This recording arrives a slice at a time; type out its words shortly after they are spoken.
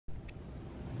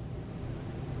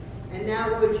And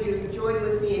now would you join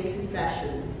with me in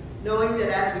confession, knowing that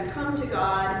as we come to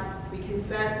God, we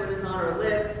confess what is on our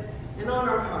lips and on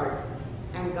our hearts,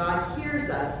 and God hears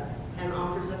us and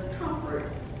offers us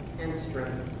comfort and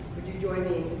strength. Would you join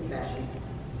me in confession?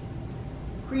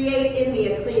 Create in me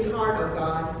a clean heart, O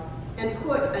God, and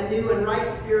put a new and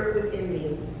right spirit within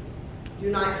me. Do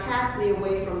not cast me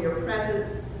away from your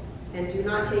presence, and do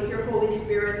not take your Holy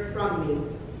Spirit from me.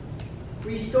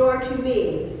 Restore to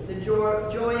me the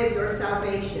joy of your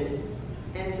salvation,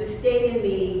 and sustain in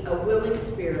me a willing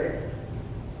spirit.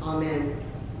 Amen.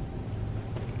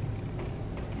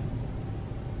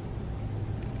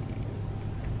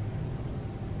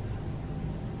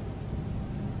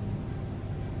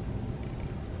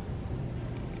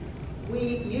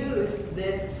 We use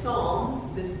this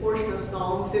psalm, this portion of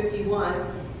Psalm 51,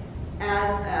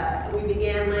 as we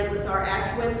began Lent with our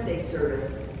Ash Wednesday service.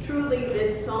 Truly,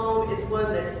 this psalm is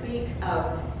one that speaks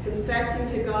of confessing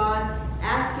to God,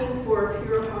 asking for a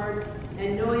pure heart,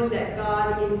 and knowing that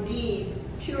God indeed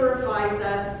purifies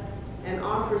us and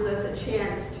offers us a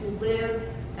chance to live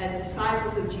as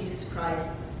disciples of Jesus Christ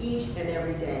each and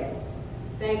every day.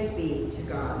 Thanks be to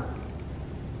God.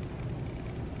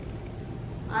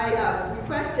 I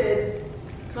requested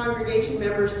congregation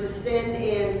members to send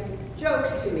in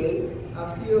jokes to me,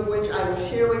 a few of which I will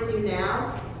share with you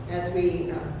now as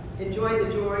we enjoy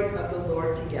the joy of the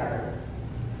Lord together.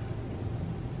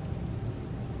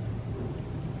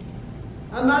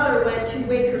 A mother went to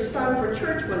wake her son for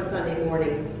church one Sunday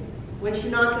morning. When she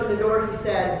knocked on the door, he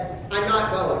said, "I'm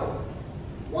not going."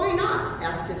 "Why not?"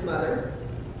 asked his mother.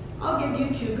 "I'll give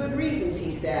you 2 good reasons,"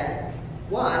 he said.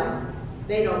 1,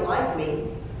 they don't like me.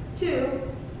 2,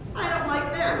 I don't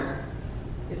like them.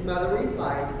 His mother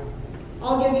replied,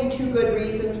 "I'll give you 2 good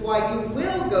reasons why you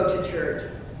will go to church.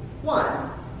 1,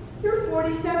 you're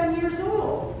 47 years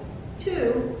old.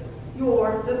 2,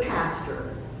 you're the pastor."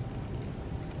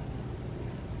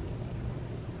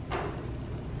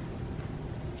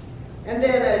 And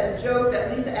then a joke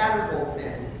that Lisa Adderholt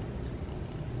sent.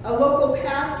 A local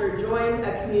pastor joined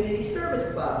a community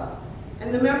service club,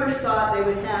 and the members thought they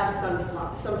would have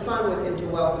some fun with him to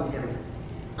welcome him.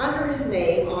 Under his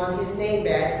name, on his name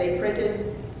badge, they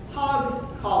printed hog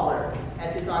collar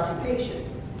as his occupation.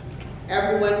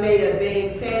 Everyone made a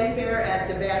big fanfare as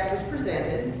the badge was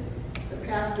presented. The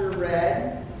pastor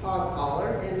read hog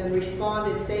collar and then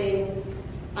responded saying,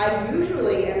 "I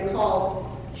usually am called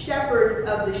shepherd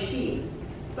of the sheep,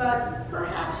 but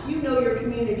perhaps you know your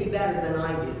community better than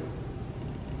I do."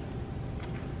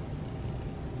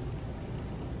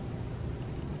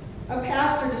 A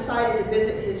pastor decided to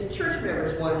visit his church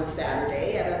members one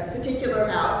Saturday at a particular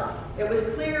house. It was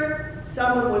clear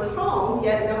someone was home,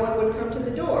 yet no one would come to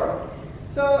the door.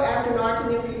 So after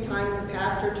knocking a few times, the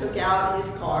pastor took out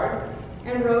his card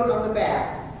and wrote on the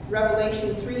back,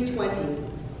 Revelation 3:20,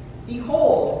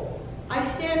 "Behold, I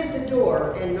stand at the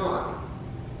door and knock.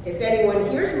 If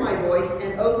anyone hears my voice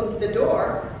and opens the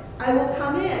door, I will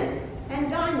come in and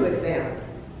dine with them."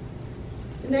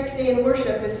 The next day in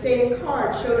worship, the same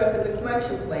card showed up in the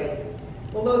collection plate.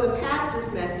 Below the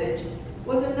pastor's message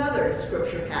was another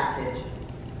scripture passage,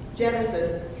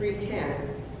 Genesis 3:10.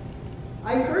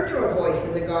 "I heard your voice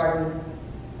in the garden,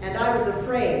 and I was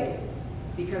afraid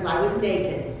because I was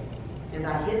naked, and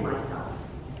I hid myself."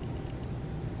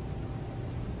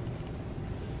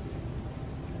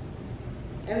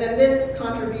 And then this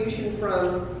contribution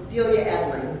from Delia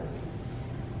Edling.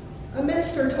 A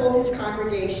minister told his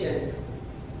congregation,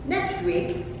 "Next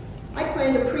week, I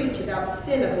plan to preach about the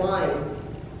sin of lying.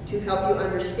 To help you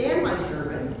understand my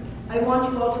sermon, I want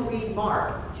you all to read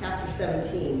Mark chapter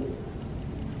 17.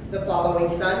 The following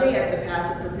Sunday, as the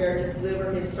pastor prepared to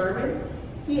deliver his sermon,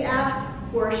 he asked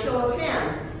for a show of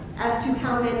hands as to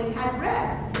how many had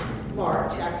read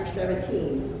Mark chapter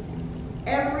 17.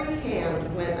 Every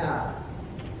hand went up.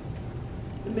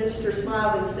 The minister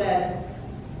smiled and said,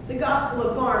 "The Gospel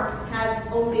of Mark has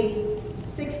only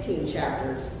 16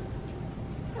 chapters.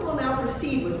 I will now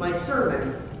proceed with my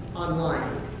sermon on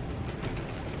lying."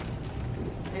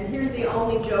 And here's the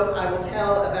only joke I will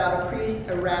tell about a priest,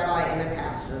 a rabbi, and a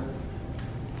pastor.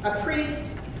 A priest,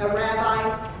 a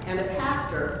rabbi, and a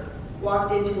pastor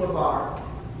walked into a bar.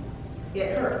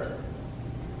 It hurt.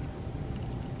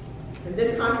 And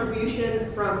this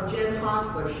contribution from Jen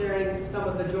Hostler, sharing some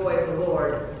of the joy of the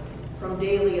Lord from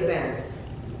daily events.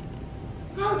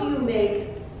 How do you make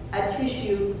a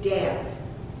tissue dance?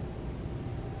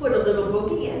 Put a little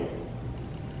boogie in it.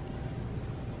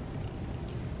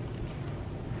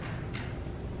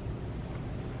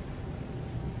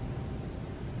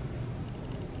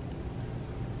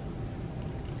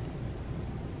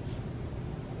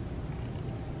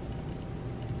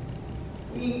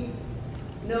 We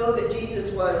know that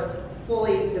Jesus was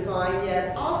fully divine,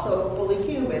 yet also fully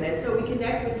human. And so we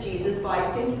connect with Jesus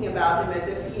by thinking about him as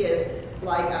if he is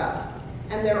like us.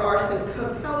 And there are some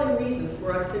compelling reasons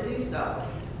for us to do so.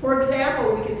 For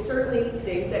example, we could certainly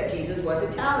think that Jesus was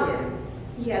Italian.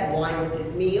 He had wine with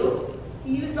his meals,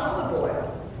 he used olive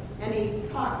oil, and he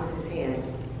talked with his hands.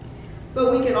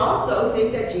 But we could also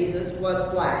think that Jesus was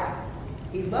black.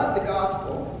 He loved the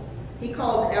gospel, he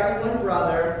called everyone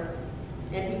brother,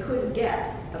 and he couldn't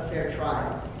get a fair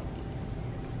trial.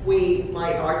 We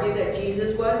might argue that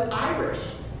Jesus was Irish.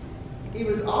 He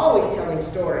was always telling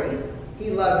stories. He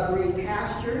loved green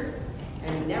pastures,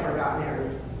 and he never got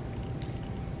married.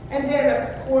 And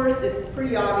then, of course, it's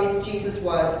pretty obvious Jesus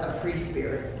was a free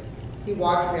spirit. He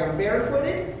walked around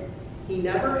barefooted, he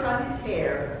never cut his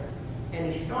hair, and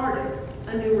he started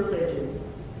a new religion.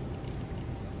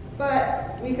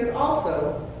 But we could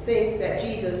also think that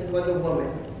Jesus was a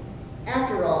woman.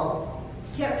 After all,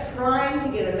 he kept trying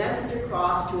to get a message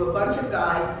across to a bunch of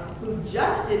guys who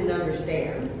just didn't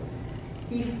understand.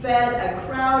 He fed a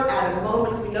crowd at a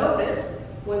moment's notice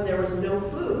when there was no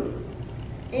food.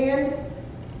 And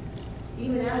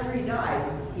even after he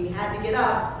died, he had to get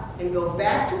up and go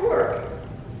back to work.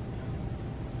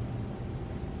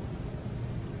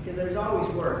 Because there's always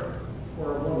work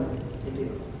for a woman to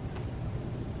do.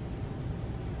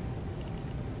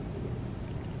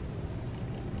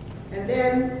 And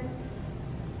then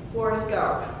Forrest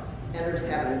Gump enters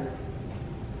heaven.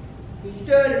 He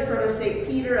stood in front of St.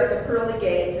 Peter at the pearly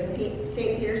gates, and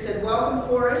St. Peter said, "Welcome,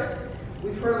 Forrest.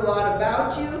 We've heard a lot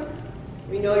about you.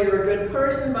 We know you're a good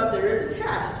person, but there is a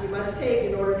test you must take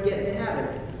in order to get into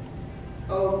heaven."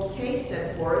 "Okay,"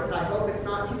 said Forrest, "I hope it's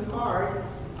not too hard.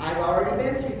 I've already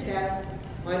been through tests.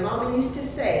 My mama used to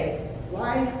say,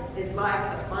 life is like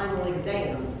a final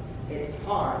exam. It's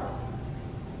hard."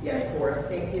 "Yes, Forrest,"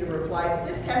 St. Peter replied.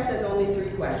 "This test has only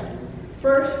 3 questions.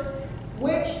 First,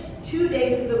 which 2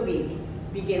 days of the week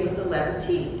begin with the letter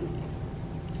T?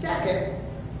 Second,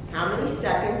 how many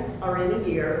seconds are in a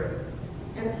year?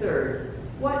 And third,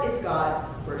 what is God's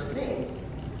first name?"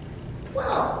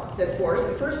 "Well," said Forrest,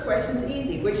 "the first question's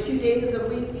easy. Which 2 days of the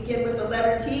week begin with the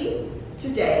letter T?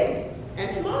 Today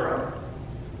and tomorrow."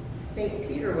 St.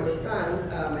 Peter was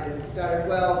stunned and stuttered,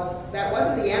 "Well, that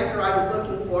wasn't the answer I was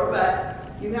looking for, but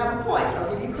you have a point.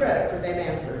 I'll give you credit for that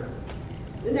answer."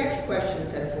 "The next question,"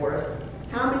 said Forrest,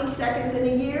 "how many seconds in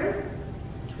a year?"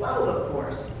 12, of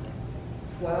course."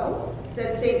 12?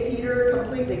 said St. Peter,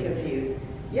 completely confused.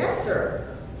 "Yes, sir.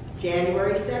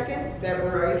 January 2nd,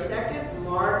 February 2nd,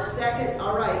 March 2nd.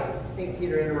 All right," St.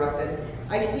 Peter interrupted.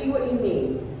 "I see what you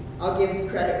mean. I'll give you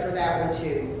credit for that one,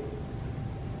 too."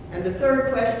 "And the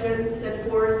third question," said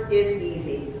Forrest, "is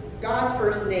easy. God's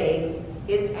first name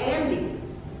is Andy."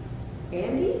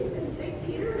 "Andy?" said St.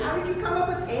 Peter. "How did you come up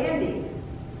with Andy?"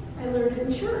 "I learned it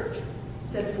in church,"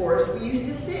 said Forrest. "We used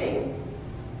to sing.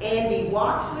 Andy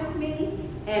walks with me,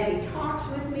 Andy talks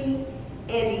with me,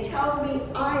 Andy tells me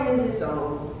I am his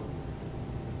own."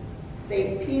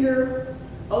 St. Peter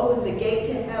opened the gate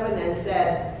to heaven and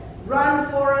said,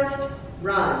 "Run, Forrest,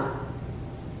 run."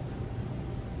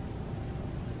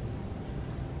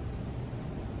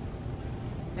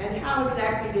 And how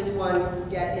exactly does one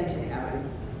get into heaven?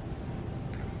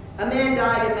 A man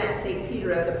died and met St.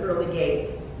 Peter at the pearly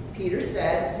gates. Peter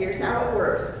said, "Here's how it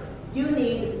works. You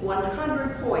need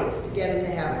 100 points to get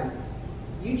into heaven.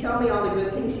 You tell me all the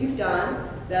good things you've done.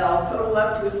 They'll total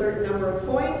up to a certain number of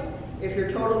points. If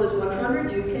your total is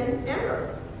 100, you can enter."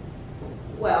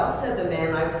 "Well," said the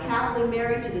man, "I was happily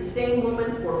married to the same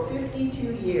woman for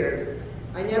 52 years.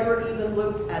 I never even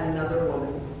looked at another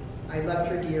woman. I loved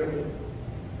her dearly."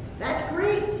 "That's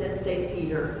great," said St.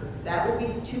 Peter. "That will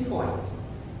be 2 points."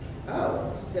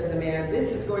 "Oh," said the man,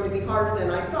 "this is going to be harder than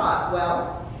I thought.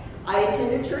 Well, I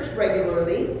attended church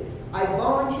regularly, I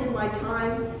volunteered my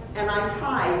time, and I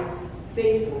tithe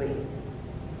faithfully."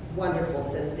 "Wonderful,"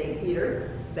 said St. Peter.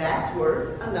 "That's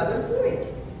worth another point."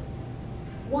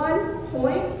 "1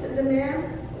 point?" said the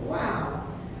man. "Wow.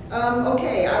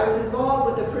 Okay, I was involved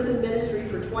with the prison ministry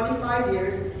for 25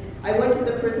 years. I went to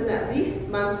the prison at least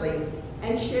monthly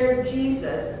and shared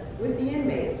Jesus with the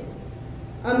inmates."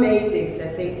 "Amazing,"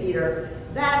 said St. Peter.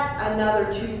 "That's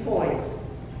another 2 points."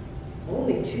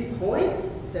 "Only 2 points?"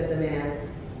 said the man.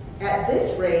 "At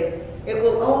this rate, it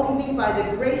will only be by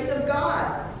the grace of God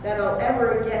that I'll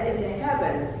ever get into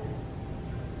heaven."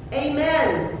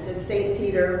 "Amen," said St.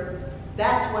 Peter.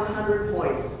 "That's 100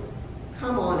 points.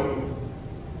 Come on in."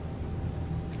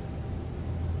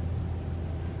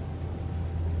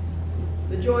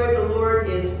 The joy of the Lord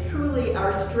is truly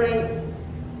our strength.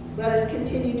 Let us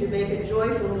continue to make a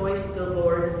joyful noise to the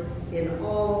Lord in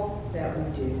all that we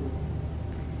you do.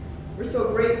 We're so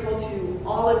grateful to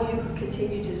all of you who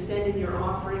continue to send in your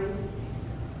offerings.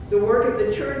 The work of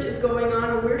the church is going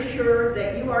on, and we're sure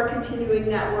that you are continuing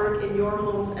that work in your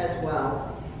homes as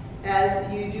well.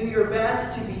 As you do your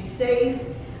best to be safe,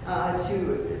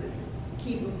 to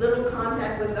keep little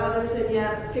contact with others, and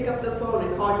yet pick up the phone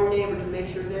and call your neighbor to make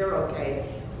sure they're okay.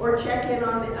 Or check in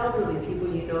on the elderly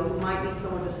people you know who might need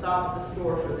someone to stop at the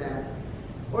store for them.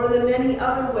 Or the many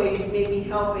other ways you may be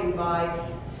helping by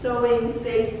sewing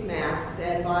face masks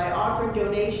and by offering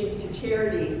donations to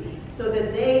charities so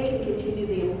that they can continue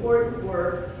the important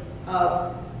work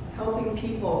of helping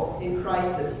people in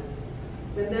crisis.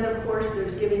 And then, of course,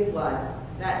 there's giving blood,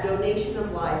 that donation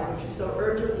of life, which is so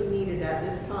urgently needed at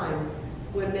this time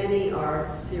when many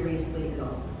are seriously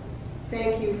ill.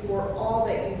 Thank you for all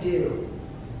that you do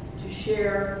to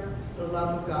share the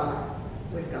love of God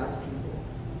with God's people.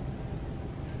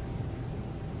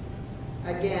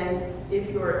 Again, if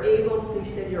you are able,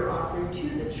 please send your offering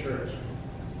to the church.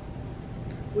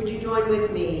 Would you join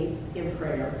with me in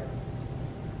prayer?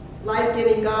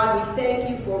 Life-giving God, we thank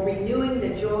you for renewing the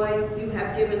joy you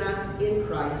have given us in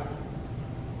Christ.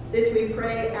 This we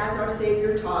pray as our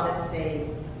Savior taught us,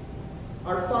 saying,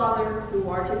 Our Father, who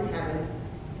art in heaven,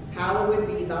 hallowed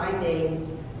be thy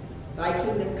name. Thy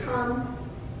kingdom come,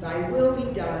 thy will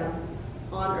be done,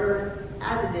 on earth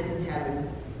as it is in heaven.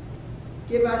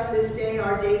 Give us this day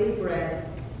our daily bread,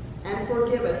 and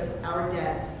forgive us our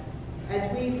debts, as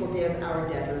we forgive our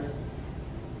debtors.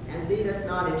 And lead us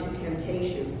not into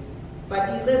temptation,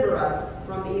 but deliver us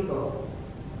from evil.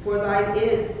 For thine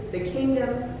is the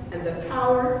kingdom, and the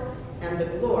power, and the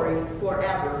glory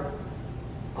forever.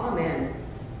 Amen.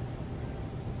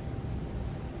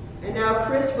 And now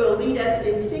Chris will lead us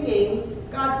in singing,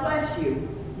 God Bless You,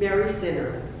 Mary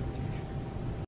Sinner.